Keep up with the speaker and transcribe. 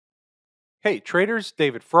Hey traders,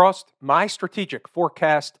 David Frost, my strategic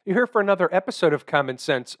forecast. You're here for another episode of Common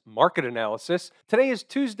Sense Market Analysis. Today is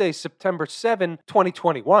Tuesday, September 7,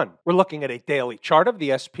 2021. We're looking at a daily chart of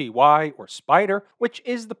the SPY or Spider, which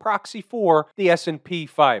is the proxy for the S&P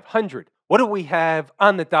 500. What do we have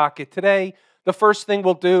on the docket today? The first thing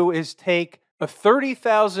we'll do is take a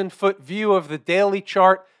 30,000-foot view of the daily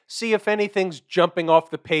chart, see if anything's jumping off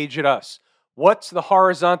the page at us. What's the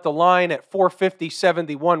horizontal line at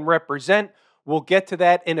 450.71 represent? We'll get to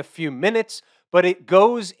that in a few minutes, but it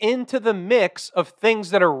goes into the mix of things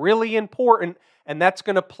that are really important, and that's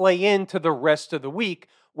going to play into the rest of the week,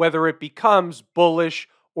 whether it becomes bullish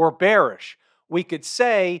or bearish. We could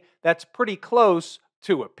say that's pretty close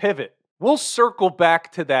to a pivot. We'll circle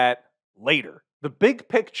back to that later. The big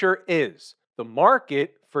picture is the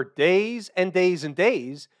market for days and days and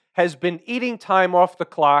days has been eating time off the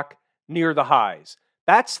clock near the highs.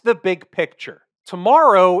 That's the big picture.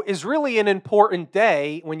 Tomorrow is really an important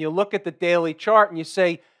day when you look at the daily chart and you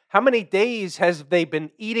say, how many days has they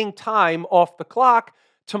been eating time off the clock?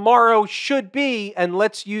 Tomorrow should be, and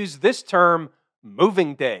let's use this term,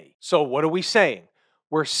 moving day. So what are we saying?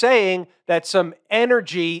 We're saying that some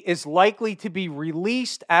energy is likely to be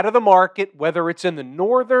released out of the market, whether it's in the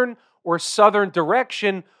northern or southern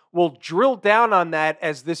direction. We'll drill down on that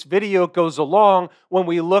as this video goes along when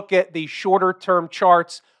we look at the shorter term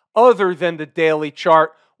charts other than the daily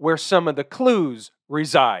chart where some of the clues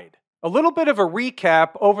reside. A little bit of a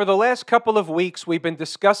recap. Over the last couple of weeks, we've been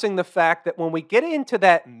discussing the fact that when we get into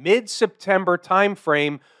that mid-September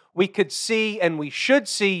timeframe, we could see and we should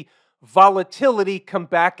see volatility come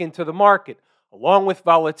back into the market. Along with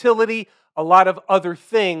volatility, a lot of other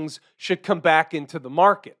things should come back into the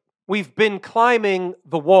market. We've been climbing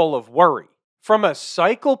the wall of worry. From a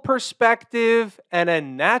cycle perspective and a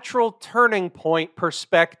natural turning point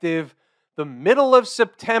perspective, the middle of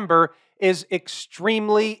September is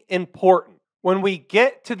extremely important. When we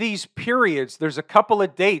get to these periods, there's a couple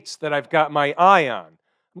of dates that I've got my eye on.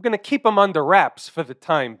 I'm going to keep them under wraps for the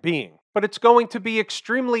time being. But it's going to be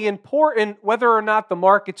extremely important whether or not the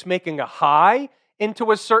market's making a high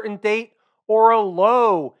into a certain date or a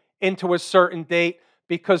low into a certain date,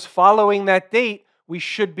 because following that date, we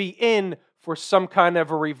should be in for some kind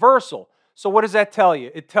of a reversal. So what does that tell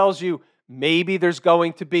you? It tells you maybe there's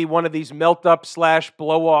going to be one of these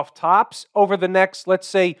melt-up/blow-off tops over the next, let's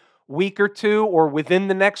say, week or two, or within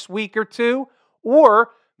the next week or two, or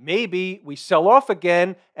maybe we sell off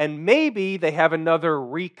again, and maybe they have another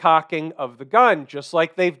recocking of the gun, just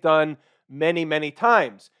like they've done many, many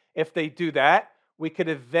times. If they do that, we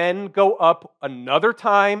could then go up another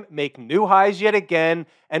time, make new highs yet again,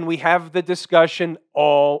 and we have the discussion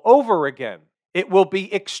all over again. It will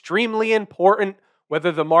be extremely important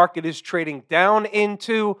whether the market is trading down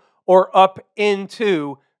into or up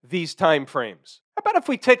into these time frames. How about if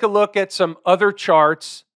we take a look at some other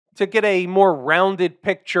charts to get a more rounded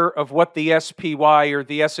picture of what the SPY or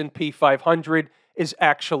the S&P 500 is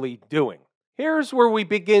actually doing? Here's where we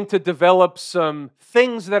begin to develop some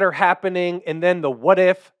things that are happening and then the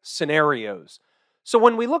what-if scenarios. So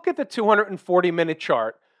when we look at the 240-minute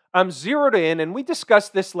chart, I'm zeroed in, and we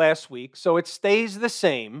discussed this last week, so it stays the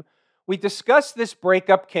same. We discussed this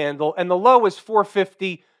breakup candle, and the low is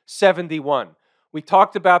 450.71. We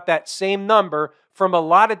talked about that same number from a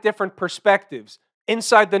lot of different perspectives.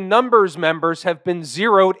 Inside the numbers, members have been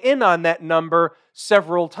zeroed in on that number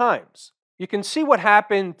several times. You can see what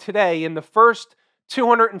happened today in the first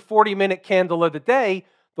 240-minute candle of the day.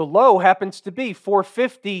 The low happens to be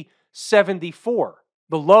 450.74.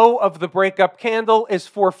 The low of the breakup candle is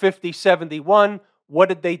 450.71. What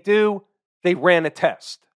did they do? They ran a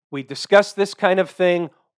test. We discuss this kind of thing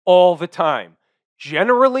all the time.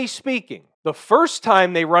 Generally speaking, the first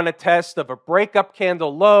time they run a test of a breakup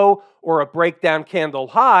candle low or a breakdown candle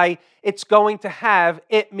high, it's going to have,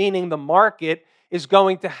 it meaning the market, is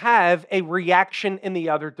going to have a reaction in the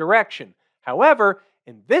other direction. However,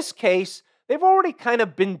 in this case, they've already kind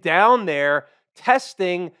of been down there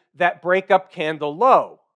testing that breakup candle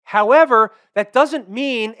low. However, that doesn't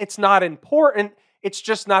mean it's not important. It's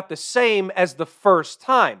just not the same as the first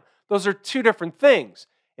time. Those are two different things.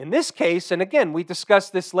 In this case, and again, we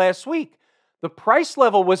discussed this last week, the price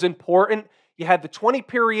level was important. You had the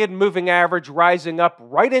 20-period moving average rising up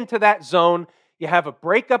right into that zone. You have a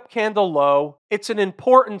breakup candle low. It's an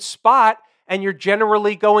important spot, and you're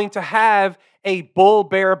generally going to have a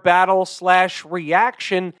bull-bear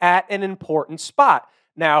battle/reaction at an important spot.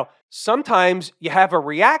 Now, sometimes you have a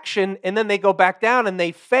reaction, and then they go back down, and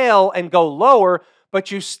they fail and go lower, but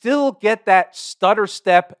you still get that stutter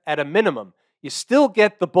step at a minimum. You still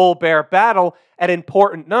get the bull-bear battle at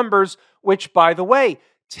important numbers, which, by the way,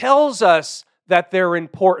 tells us that they're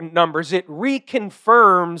important numbers. It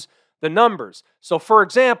reconfirms the numbers. So for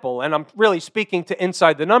example, and I'm really speaking to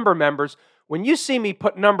Inside the Number members, when you see me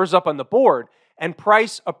put numbers up on the board and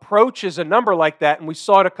price approaches a number like that, and we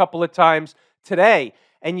saw it a couple of times today,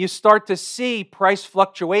 and you start to see price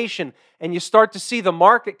fluctuation, and you start to see the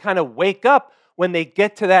market kind of wake up when they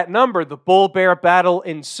get to that number, the bull-bear battle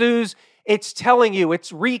ensues. It's telling you,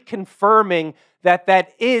 it's reconfirming that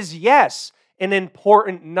that is, yes, an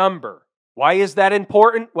important number. Why is that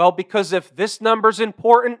important? Well, because if this number's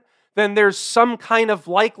important, then there's some kind of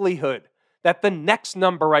likelihood that the next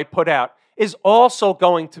number I put out is also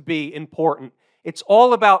going to be important. It's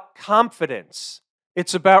all about confidence.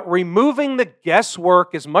 It's about removing the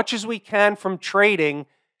guesswork as much as we can from trading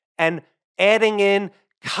and adding in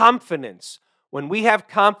confidence. When we have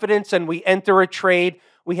confidence and we enter a trade,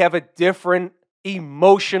 we have a different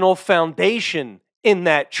emotional foundation in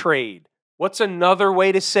that trade. What's another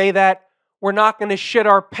way to say that? We're not going to shit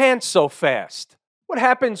our pants so fast. What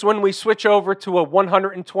happens when we switch over to a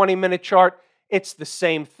 120-minute chart? It's the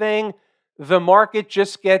same thing. The market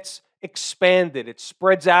just gets expanded. It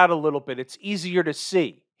spreads out a little bit. It's easier to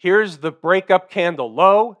see. Here's the breakup candle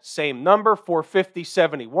low, same number,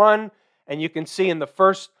 450.71. And you can see in the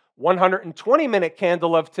first 120-minute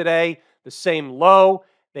candle of today, the same low.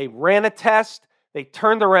 They ran a test, they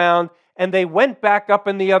turned around, and they went back up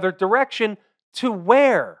in the other direction to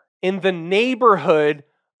where? In the neighborhood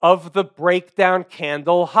of the breakdown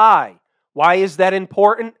candle high. Why is that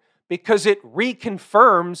important? Because it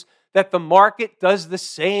reconfirms that the market does the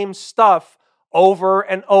same stuff over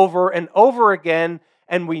and over and over again,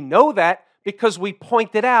 and we know that because we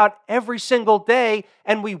point it out every single day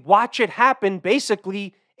and we watch it happen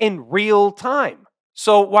basically in real time.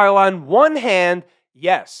 So while on one hand,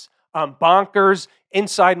 yes, bonkers,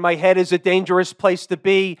 inside my head is a dangerous place to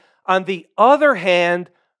be, on the other hand,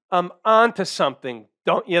 I'm onto something,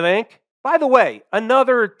 don't you think? By the way,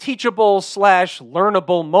 another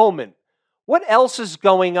teachable/learnable moment. What else is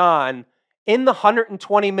going on in the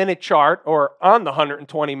 120-minute chart or on the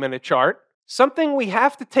 120-minute chart? Something we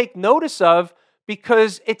have to take notice of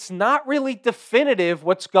because it's not really definitive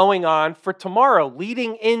what's going on for tomorrow,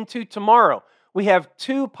 leading into tomorrow. We have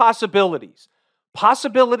two possibilities.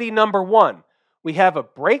 Possibility number one, we have a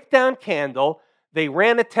breakdown candle. They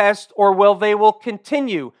ran a test, or well, they will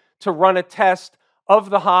continue to run a test of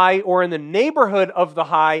the high or in the neighborhood of the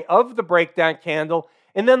high of the breakdown candle,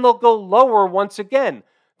 and then they'll go lower once again.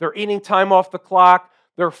 They're eating time off the clock.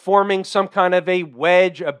 They're forming some kind of a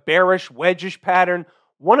wedge, a bearish, wedgish pattern.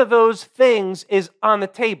 One of those things is on the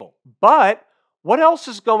table. But what else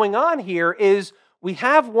is going on here is we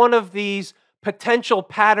have one of these potential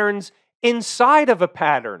patterns inside of a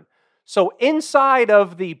pattern. So inside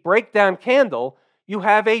of the breakdown candle, you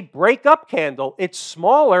have a breakup candle. It's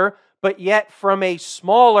smaller, but yet from a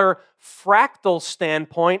smaller fractal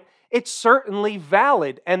standpoint, it's certainly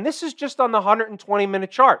valid. And this is just on the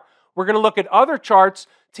 120-minute chart. We're going to look at other charts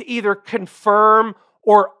to either confirm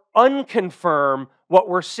or unconfirm what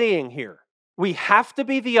we're seeing here. We have to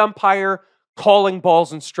be the umpire calling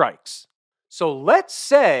balls and strikes. So let's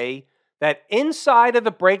say that inside of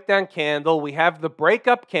the breakdown candle, we have the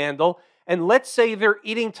breakup candle, and let's say they're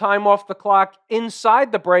eating time off the clock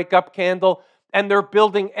inside the breakup candle, and they're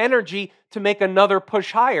building energy to make another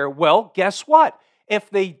push higher. Well, guess what? If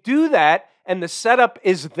they do that, and the setup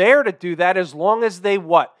is there to do that, as long as they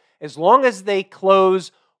what? As long as they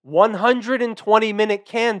close 120-minute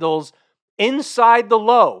candles inside the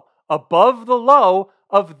low, above the low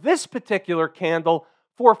of this particular candle,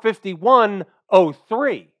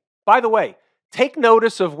 451.03. By the way, take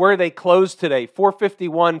notice of where they closed today,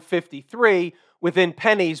 451.53 within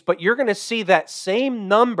pennies, but you're going to see that same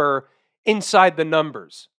number inside the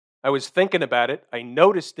numbers. I was thinking about it, I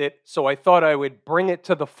noticed it, so I thought I would bring it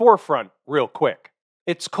to the forefront real quick.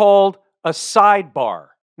 It's called a sidebar.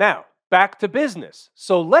 Now, back to business.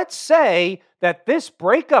 So let's say that this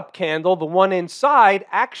breakup candle, the one inside,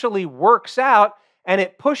 actually works out and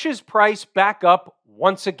it pushes price back up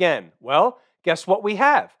once again. Well, guess what we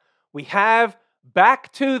have? We have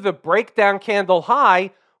back to the breakdown candle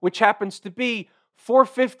high, which happens to be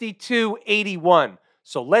 452.81.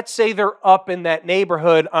 So let's say they're up in that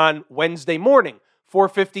neighborhood on Wednesday morning,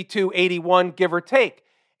 452.81, give or take.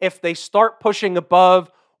 If they start pushing above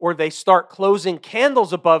or they start closing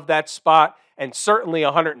candles above that spot, and certainly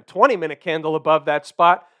a 120-minute candle above that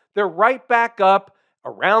spot, they're right back up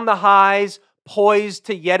around the highs, poised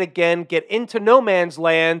to yet again get into no man's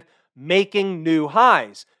land, making new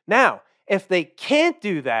highs. Now, if they can't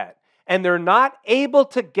do that, and they're not able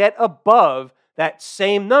to get above that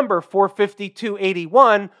same number,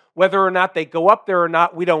 452.81, whether or not they go up there or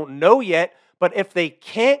not, we don't know yet. But if they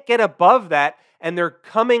can't get above that and they're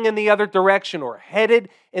coming in the other direction or headed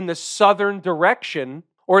in the southern direction,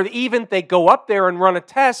 or even they go up there and run a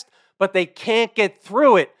test, but they can't get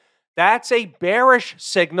through it, that's a bearish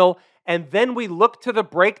signal. And then we look to the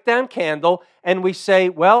breakdown candle and we say,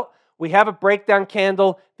 well, we have a breakdown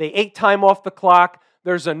candle. They ate time off the clock.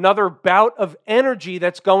 There's another bout of energy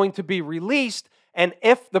that's going to be released. And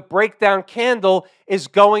if the breakdown candle is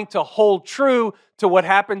going to hold true to what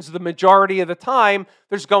happens the majority of the time,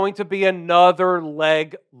 there's going to be another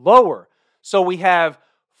leg lower. So we have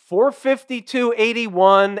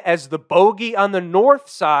 452.81 as the bogey on the north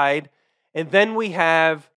side, and then we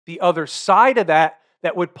have the other side of that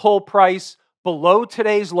would pull price below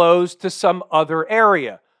today's lows to some other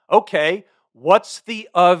area. Okay, what's the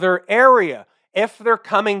other area? If they're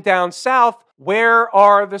coming down south, where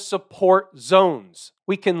are the support zones?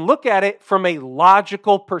 We can look at it from a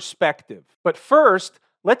logical perspective. But first,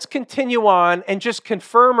 let's continue on and just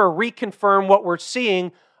confirm or reconfirm what we're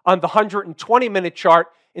seeing on the 120-minute chart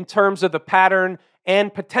in terms of the pattern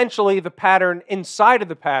and potentially the pattern inside of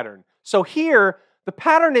the pattern. So here, the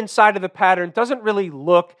pattern inside of the pattern doesn't really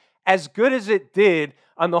look as good as it did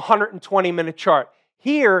on the 120-minute chart.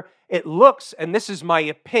 Here, it looks, and this is my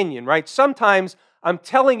opinion, right? Sometimes I'm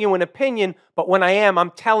telling you an opinion, but when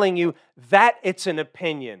I'm telling you that it's an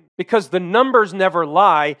opinion because the numbers never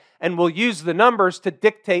lie, and we'll use the numbers to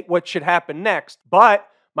dictate what should happen next. But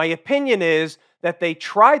my opinion is that they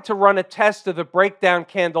tried to run a test of the breakdown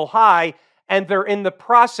candle high, and they're in the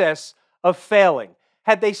process of failing.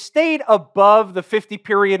 Had they stayed above the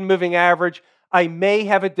 50-period moving average, I may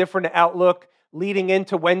have a different outlook leading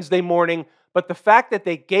into Wednesday morning. But the fact that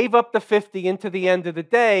they gave up the 50 into the end of the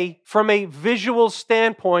day, from a visual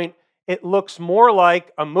standpoint, it looks more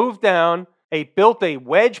like a move down, built a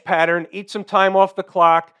wedge pattern, eat some time off the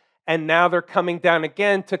clock, and now they're coming down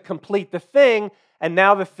again to complete the thing. And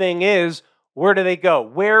now the thing is, where do they go?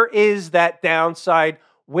 Where is that downside?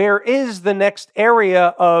 Where is the next area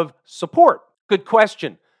of support? Good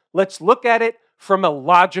question. Let's look at it from a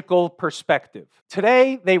logical perspective.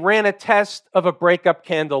 Today, they ran a test of a breakup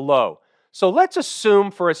candle low. So let's assume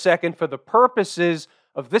for a second, for the purposes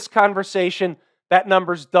of this conversation, that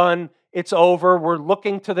number's done, it's over, we're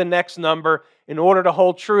looking to the next number. In order to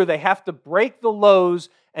hold true, they have to break the lows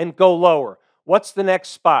and go lower. What's the next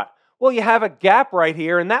spot? Well, you have a gap right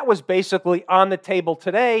here, and that was basically on the table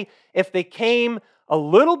today. If they came a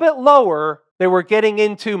little bit lower, they were getting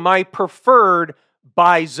into my preferred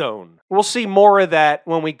buy zone. We'll see more of that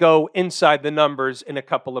when we go inside the numbers in a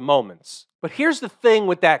couple of moments. But here's the thing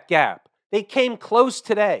with that gap. They came close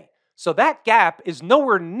today. So that gap is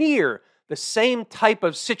nowhere near the same type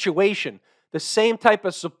of situation, the same type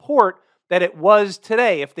of support that it was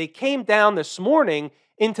today. If they came down this morning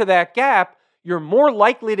into that gap, you're more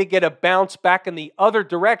likely to get a bounce back in the other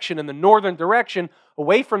direction, in the northern direction,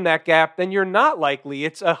 away from that gap, than you're not likely.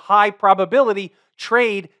 It's a high probability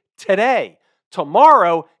trade today.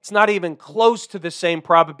 Tomorrow, it's not even close to the same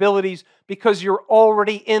probabilities because you're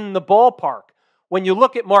already in the ballpark. When you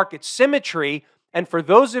look at market symmetry, and for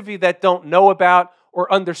those of you that don't know about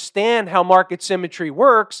or understand how market symmetry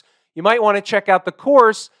works, you might want to check out the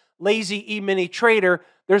course, Lazy E-mini Trader.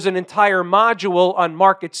 There's an entire module on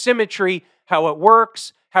market symmetry, how it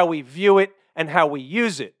works, how we view it, and how we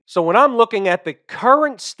use it. So when I'm looking at the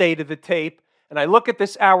current state of the tape, and I look at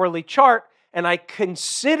this hourly chart, and I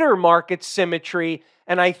consider market symmetry,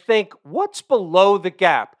 and I think, what's below the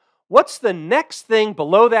gap? What's the next thing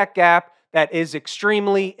below that gap that is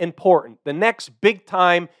extremely important? The next big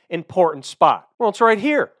time important spot. Well, it's right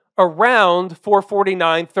here, around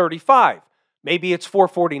 449.35. Maybe it's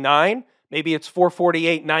 449, maybe it's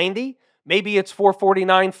 448.90, maybe it's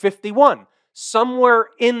 449.51. Somewhere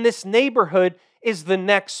in this neighborhood is the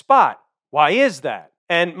next spot. Why is that?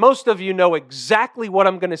 And most of you know exactly what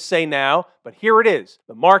I'm going to say now, but here it is.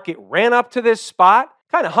 The market ran up to this spot,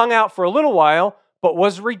 kind of hung out for a little while, but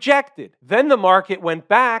was rejected. Then the market went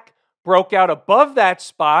back, broke out above that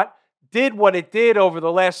spot, did what it did over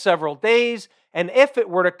the last several days, and if it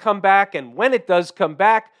were to come back, and when it does come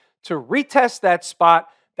back, to retest that spot,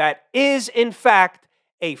 that is in fact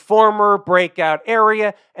a former breakout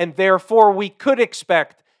area, and therefore we could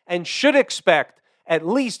expect and should expect, at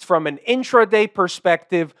least from an intraday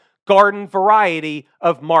perspective, garden variety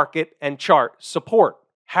of market and chart support.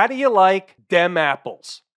 How do you like dem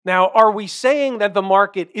apples? Now, are we saying that the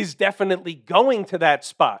market is definitely going to that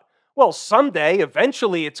spot? Well, someday,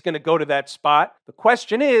 eventually, it's going to go to that spot. The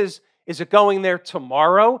question is it going there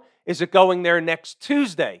tomorrow? Is it going there next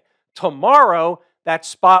Tuesday? Tomorrow, that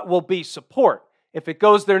spot will be support. If it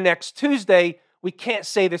goes there next Tuesday, we can't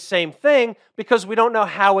say the same thing because we don't know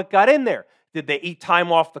how it got in there. Did they eat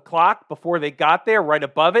time off the clock before they got there, right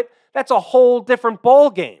above it? That's a whole different ball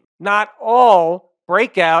game. Not all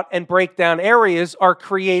breakout and breakdown areas are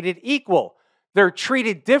created equal. They're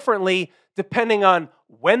treated differently depending on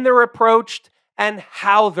when they're approached and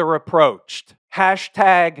how they're approached.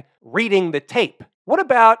 Hashtag reading the tape. What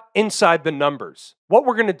about inside the numbers? What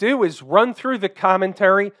we're going to do is run through the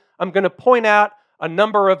commentary. I'm going to point out a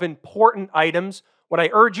number of important items. What I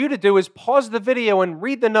urge you to do is pause the video and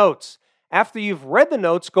read the notes. After you've read the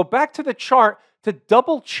notes, go back to the chart to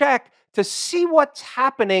double check to see what's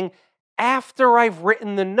happening after I've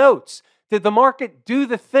written the notes. Did the market do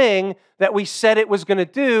the thing that we said it was going to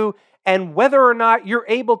do? And whether or not you're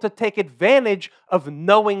able to take advantage of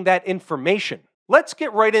knowing that information. Let's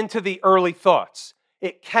get right into the early thoughts.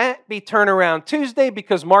 It can't be turnaround Tuesday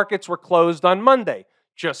because markets were closed on Monday.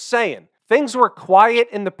 Just saying. Things were quiet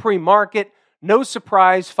in the pre-market. No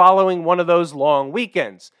surprise following one of those long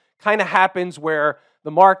weekends. Kind of happens where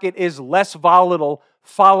the market is less volatile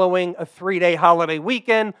following a 3-day holiday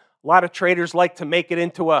weekend. A lot of traders like to make it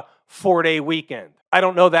into a 4-day weekend. I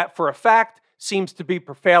don't know that for a fact. Seems to be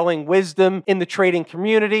prevailing wisdom in the trading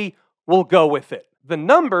community. We'll go with it. The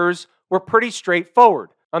numbers were pretty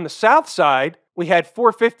straightforward. On the south side, we had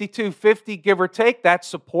 452.50, give or take. That's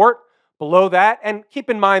support. Below that, and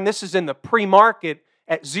keep in mind, this is in the pre-market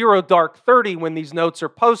at 0:30 when these notes are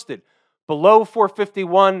posted. Below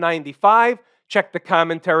 451.95, check the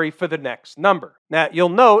commentary for the next number. Now, you'll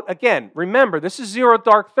note, again, remember, this is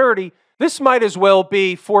 0:30. This might as well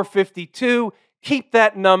be 452. Keep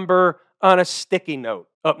that number on a sticky note.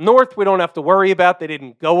 Up north, we don't have to worry about. They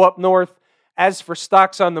didn't go up north. As for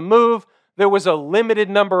stocks on the move, there was a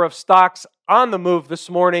limited number of stocks on the move this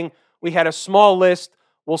morning. We had a small list.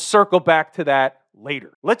 We'll circle back to that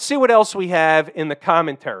later. Let's see what else we have in the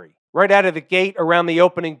commentary. Right out of the gate, around the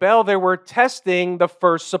opening bell, they were testing the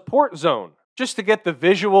first support zone. Just to get the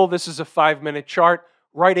visual, this is a 5-minute chart.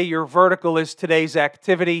 Right at your vertical is today's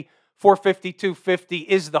activity. 452.50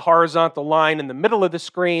 is the horizontal line in the middle of the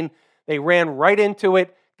screen. They ran right into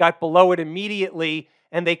it, got below it immediately,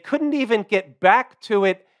 and they couldn't even get back to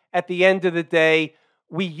it at the end of the day.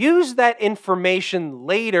 We used that information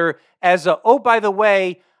later as oh, by the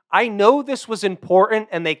way, I know this was important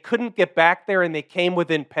and they couldn't get back there and they came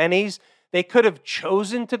within pennies. They could have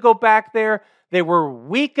chosen to go back there. They were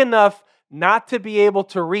weak enough not to be able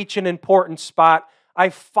to reach an important spot. I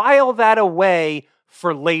file that away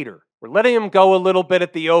for later. We're letting them go a little bit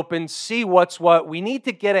at the open, see what's what. We need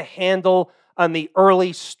to get a handle on the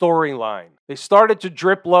early storyline. They started to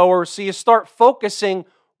drip lower, so you start focusing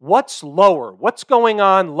what's lower, what's going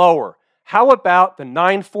on lower. How about the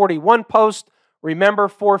 941 post? Remember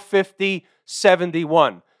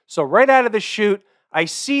 450.71. So right out of the chute, I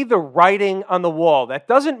see the writing on the wall. That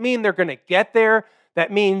doesn't mean they're going to get there.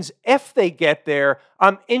 That means if they get there,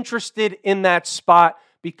 I'm interested in that spot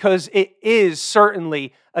because it is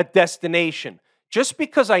certainly a destination. Just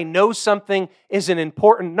because I know something is an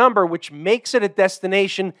important number, which makes it a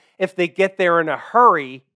destination if they get there in a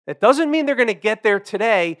hurry, that doesn't mean they're going to get there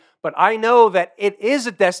today, but I know that it is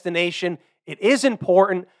a destination, it is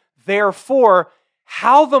important. Therefore,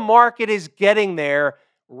 how the market is getting there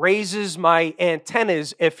raises my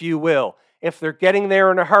antennas, if you will. If they're getting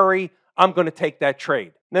there in a hurry, I'm going to take that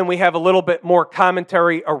trade. Then we have a little bit more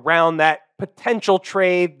commentary around that potential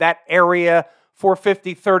trade, that area,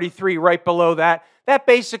 450.33 right below that. That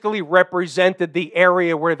basically represented the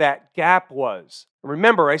area where that gap was.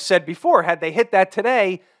 Remember, I said before, had they hit that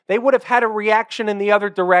today, they would have had a reaction in the other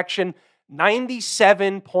direction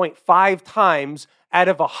 97.5 times out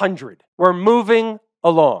of 100. We're moving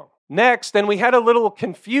along. Next, and we had a little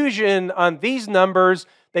confusion on these numbers.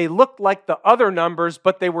 They looked like the other numbers,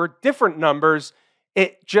 but they were different numbers.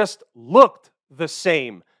 It just looked the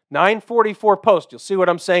same. 944 post. You'll see what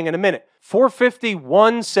I'm saying in a minute.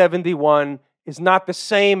 451.71 is not the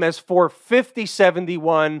same as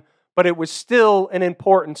 450.71, but it was still an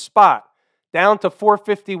important spot. Down to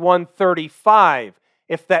 451.35.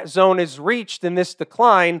 If that zone is reached in this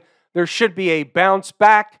decline, there should be a bounce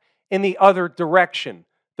back in the other direction,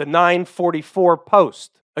 the 944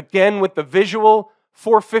 post. Again, with the visual,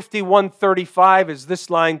 451.35 is this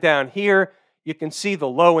line down here. You can see the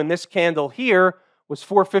low in this candle here was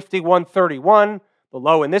 451.31. The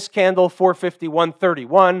low in this candle,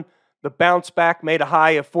 451.31. The bounce back made a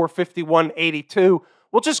high of 451.82.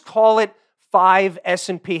 We'll just call it 5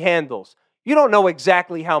 S&P handles. You don't know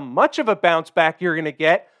exactly how much of a bounce back you're going to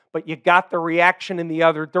get, but you got the reaction in the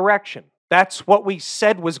other direction. That's what we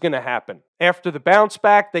said was going to happen. After the bounce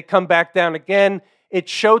back, they come back down again.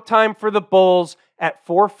 It's showtime for the bulls at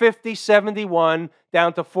 450.71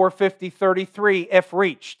 down to 450.33 if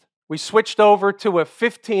reached. We switched over to a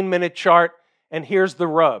 15-minute chart, and here's the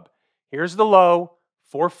rub. Here's the low,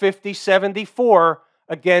 450.74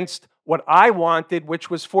 against what I wanted, which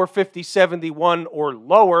was 450.71 or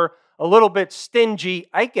lower. A little bit stingy,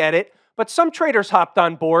 I get it, but some traders hopped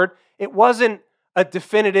on board. It wasn't a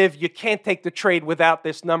definitive, you can't take the trade without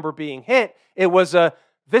this number being hit. It was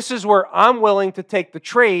this is where I'm willing to take the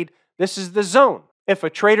trade. This is the zone. If a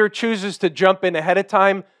trader chooses to jump in ahead of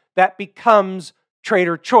time, that becomes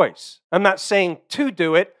trader choice. I'm not saying to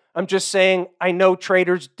do it. I'm just saying I know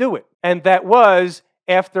traders do it. And that was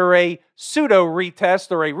after a pseudo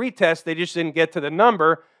retest or a retest, they just didn't get to the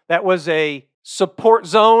number. That was a support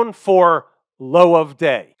zone for low of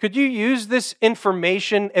day. Could you use this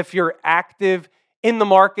information if you're active in the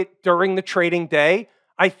market during the trading day?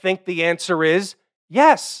 I think the answer is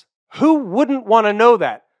yes. Who wouldn't want to know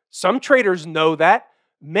that? Some traders know that.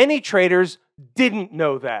 Many traders didn't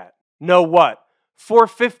know that. Know what?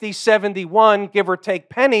 450.71, give or take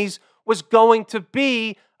pennies, was going to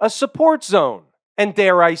be a support zone. And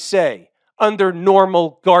dare I say, under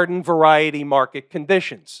normal garden variety market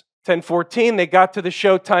conditions. 10:14, they got to the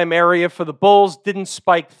showtime area for the bulls, didn't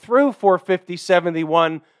spike through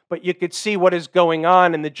 450.71, but you could see what is going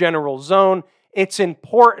on in the general zone. It's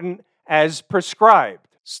important as prescribed.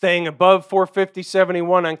 Staying above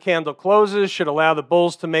 450.71 on candle closes should allow the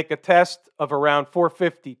bulls to make a test of around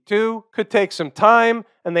 452. Could take some time,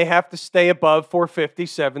 and they have to stay above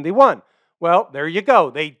 450.71. Well, there you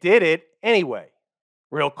go. They did it anyway.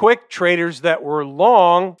 Real quick, traders that were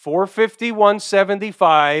long,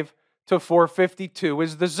 451.75 to 452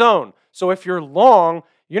 is the zone. So if you're long,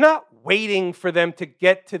 you're not waiting for them to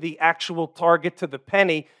get to the actual target to the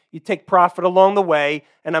penny. You take profit along the way,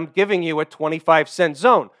 and I'm giving you a 25-cent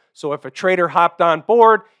zone. So if a trader hopped on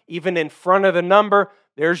board, even in front of the number,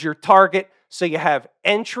 there's your target. So you have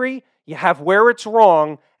entry, you have where it's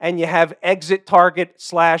wrong, and you have exit target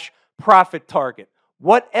 / profit target.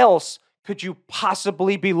 What else could you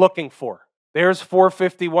possibly be looking for? There's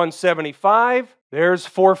 451.75. There's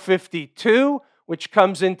 452, which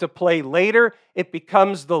comes into play later. It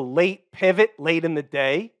becomes the late pivot late in the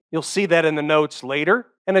day. You'll see that in the notes later.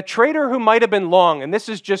 And a trader who might have been long, and this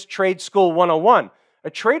is just Trade School 101,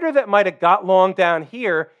 a trader that might have got long down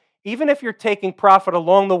here, even if you're taking profit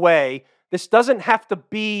along the way, this doesn't have to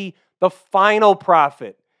be the final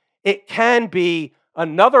profit. It can be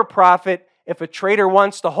another profit. If a trader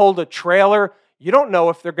wants to hold a trailer, you don't know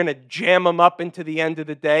if they're going to jam them up into the end of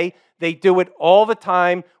the day. They do it all the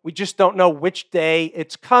time. We just don't know which day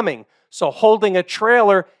it's coming. So holding a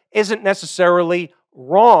trailer isn't necessarily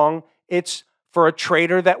wrong. It's for a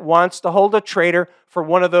trader that wants to hold a trader for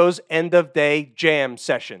one of those end-of-day jam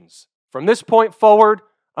sessions. From this point forward,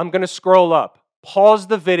 I'm going to scroll up, pause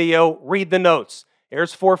the video, read the notes.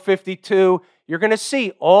 There's 452. You're going to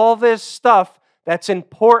see all this stuff that's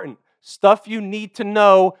important, stuff you need to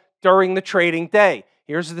know during the trading day.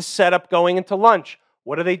 Here's the setup going into lunch.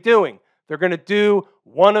 What are they doing? They're going to do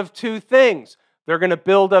one of two things. They're going to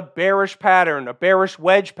build a bearish pattern, a bearish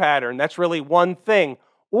wedge pattern. That's really one thing.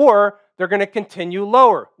 Or they're going to continue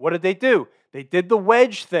lower. What did they do? They did the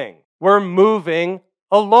wedge thing. We're moving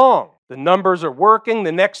along. The numbers are working.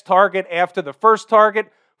 The next target after the first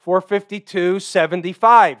target,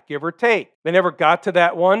 452.75, give or take. They never got to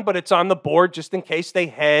that one, but it's on the board just in case they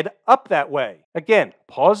head up that way. Again,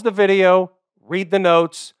 pause the video, read the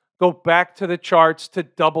notes, go back to the charts to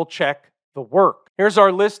double check the work. Here's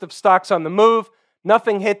our list of stocks on the move.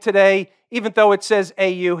 Nothing hit today, even though it says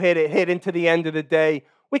AU hit, it hit into the end of the day.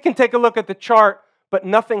 We can take a look at the chart, but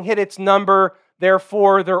nothing hit its number.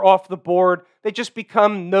 Therefore, they're off the board. They just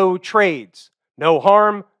become no trades. No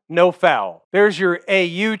harm, no foul. There's your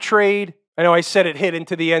AU trade. I know I said it hit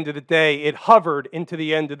into the end of the day. It hovered into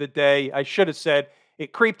the end of the day. I should have said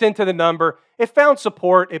it creeped into the number. It found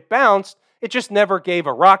support. It bounced. It just never gave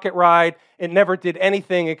a rocket ride. It never did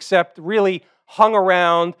anything except really hung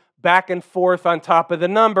around back and forth on top of the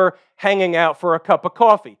number, hanging out for a cup of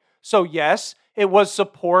coffee. So yes, it was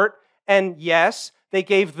support, and yes, they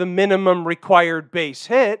gave the minimum required base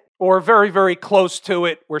hit, or very, very close to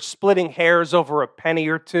it. We're splitting hairs over a penny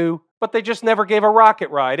or two, but they just never gave a rocket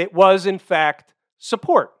ride. It was, in fact,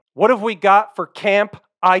 support. What have we got for Camp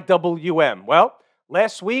IWM? Well,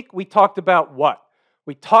 last week we talked about what?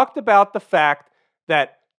 We talked about the fact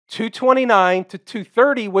that 229 to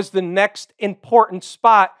 230 was the next important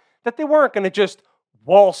spot that they weren't going to just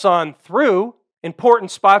waltz on through.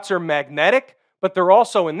 Important spots are magnetic, but they're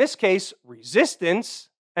also, in this case, resistance.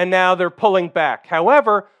 and now they're pulling back.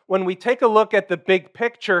 However, when we take a look at the big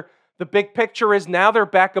picture is now they're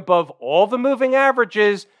back above all the moving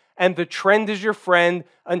averages, and the trend is your friend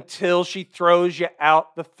until she throws you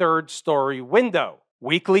out the third-story window.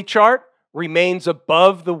 Weekly chart remains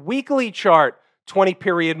above the weekly chart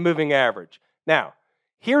 20-period moving average. Now,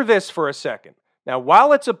 hear this for a second. Now,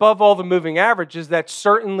 while it's above all the moving averages, that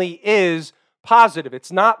certainly is positive.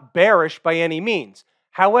 It's not bearish by any means.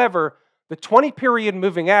 However, the 20-period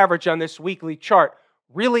moving average on this weekly chart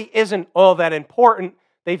really isn't all that important.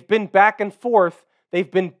 They've been back and forth.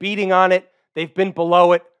 They've been beating on it. They've been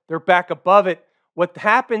below it. They're back above it. What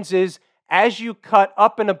happens is, as you cut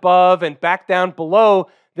up and above and back down below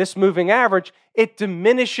this moving average, it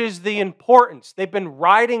diminishes the importance. They've been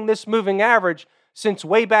riding this moving average since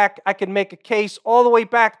way back. I can make a case all the way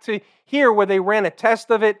back to here where they ran a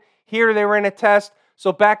test of it. Here they ran a test.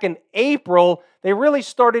 So back in April, they really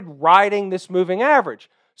started riding this moving average.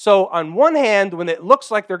 So on one hand, when it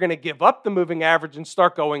looks like they're going to give up the moving average and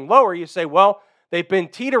start going lower, you say, well, they've been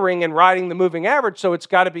teetering and riding the moving average, so it's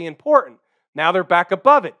got to be important. Now they're back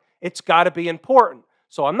above it. It's got to be important.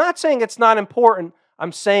 So I'm not saying it's not important.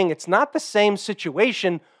 I'm saying it's not the same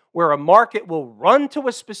situation where a market will run to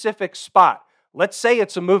a specific spot. Let's say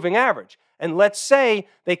it's a moving average, and let's say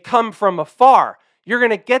they come from afar. You're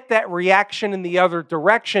going to get that reaction in the other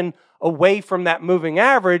direction away from that moving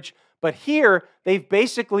average, but here they've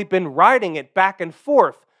basically been riding it back and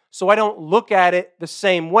forth, so I don't look at it the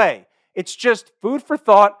same way. It's just food for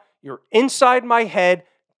thought. You're inside my head.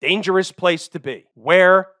 Dangerous place to be.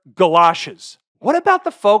 Wear galoshes. What about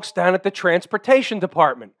the folks down at the transportation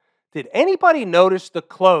department? Did anybody notice the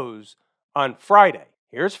close on Friday?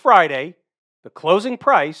 Here's Friday. The closing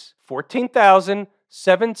price,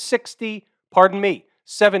 $14,760,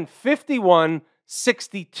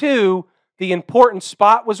 $751.62. The important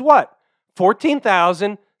spot was what?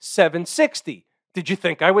 $14,760. Did you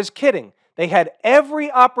think I was kidding? They had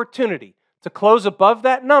every opportunity to close above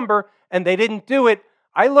that number, and they didn't do it.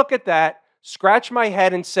 I look at that, scratch my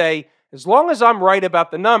head, and say, as long as I'm right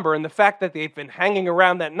about the number and the fact that they've been hanging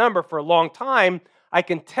around that number for a long time, I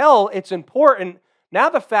can tell it's important. Now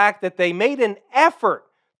the fact that they made an effort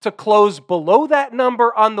to close below that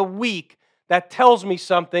number on the week, that tells me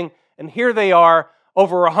something, and here they are,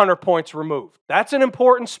 over 100 points removed. That's an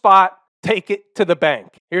important spot. Take it to the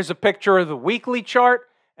bank. Here's a picture of the weekly chart,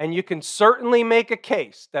 and you can certainly make a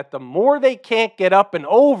case that the more they can't get up and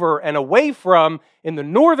over and away from in the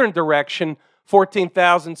northern direction,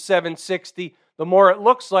 14,760, the more it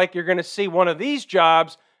looks like you're going to see one of these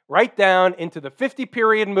jobs right down into the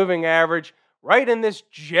 50-period moving average, right in this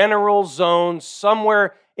general zone,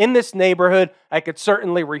 somewhere in this neighborhood. I could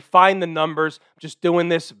certainly refine the numbers, just doing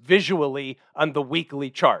this visually on the weekly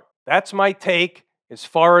chart. That's my take as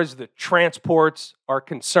far as the transports are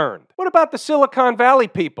concerned. What about the Silicon Valley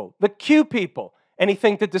people, the Q people?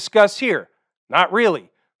 Anything to discuss here? Not really.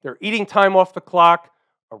 They're eating time off the clock,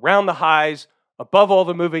 around the highs, above all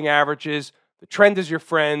the moving averages. The trend is your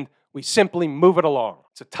friend. We simply move it along.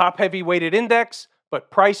 It's a top-heavy weighted index, but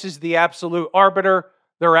price is the absolute arbiter.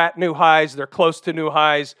 They're at new highs. They're close to new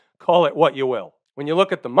highs. Call it what you will. When you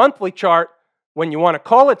look at the monthly chart, when you want to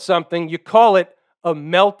call it something, you call it a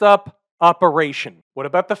melt-up operation. What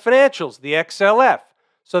about the financials, the XLF?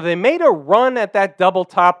 So they made a run at that double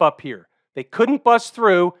top up here. They couldn't bust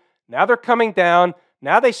through. Now they're coming down.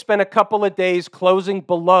 Now they spent a couple of days closing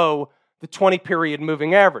below the 20-period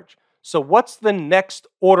moving average. So what's the next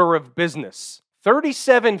order of business?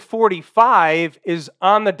 37.45 is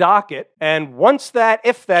on the docket, and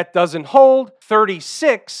if that doesn't hold,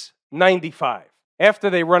 36.95. After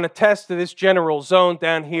they run a test of this general zone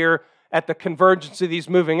down here at the convergence of these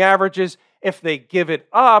moving averages, if they give it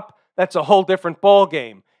up, that's a whole different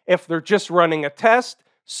ballgame. If they're just running a test,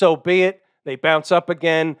 so be it. They bounce up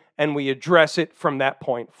again, and we address it from that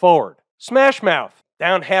point forward. Smashmouth,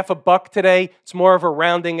 down $0.50 today. It's more of a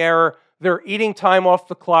rounding error. They're eating time off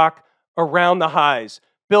the clock around the highs,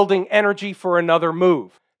 building energy for another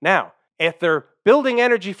move. Now, if they're building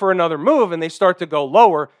energy for another move and they start to go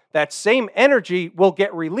lower, that same energy will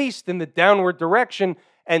get released in the downward direction,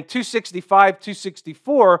 and 265,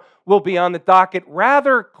 264 will be on the docket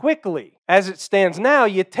rather quickly. As it stands now,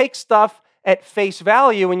 you take stuff at face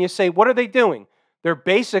value and you say, what are they doing? They're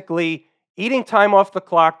basically eating time off the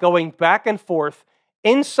clock, going back and forth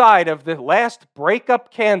inside of the last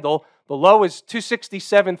breakup candle. The low is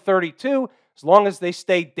 267.32. As long as they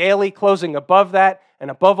stay daily closing above that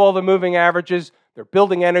and above all the moving averages, they're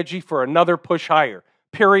building energy for another push higher.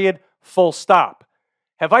 Period. Full stop.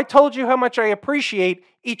 Have I told you how much I appreciate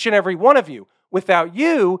each and every one of you? Without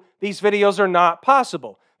you, these videos are not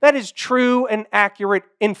possible. That is true and accurate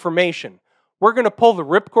information. We're going to pull the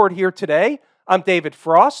ripcord here today. I'm David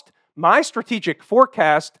Frost, my strategic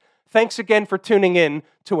forecast. Thanks again for tuning in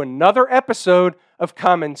to another episode of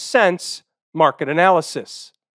Common Sense Market Analysis.